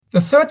The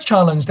third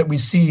challenge that we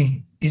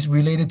see is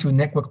related to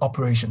network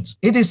operations.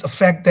 It is a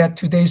fact that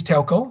today's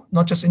telco,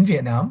 not just in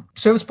Vietnam,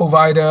 service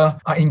providers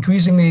are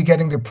increasingly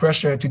getting the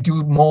pressure to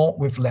do more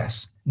with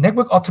less.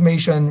 Network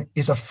automation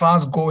is a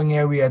fast-growing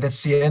area that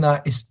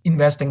Ciena is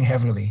investing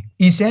heavily.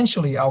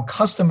 Essentially, our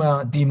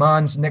customer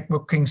demands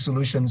networking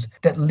solutions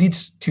that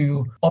leads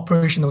to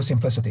operational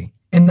simplicity.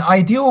 An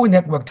ideal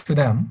network to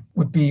them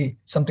would be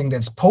something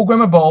that's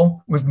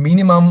programmable with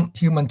minimum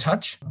human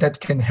touch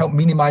that can help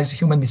minimize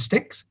human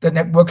mistakes. The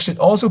network should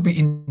also be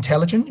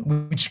intelligent,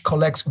 which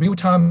collects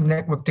real-time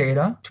network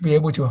data to be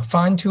able to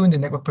fine-tune the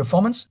network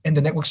performance. And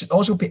the network should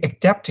also be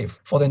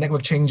adaptive for the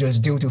network changes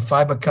due to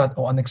fiber cut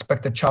or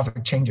unexpected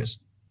traffic changes.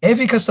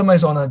 Every customer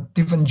is on a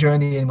different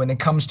journey when it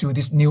comes to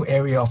this new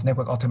area of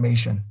network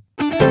automation.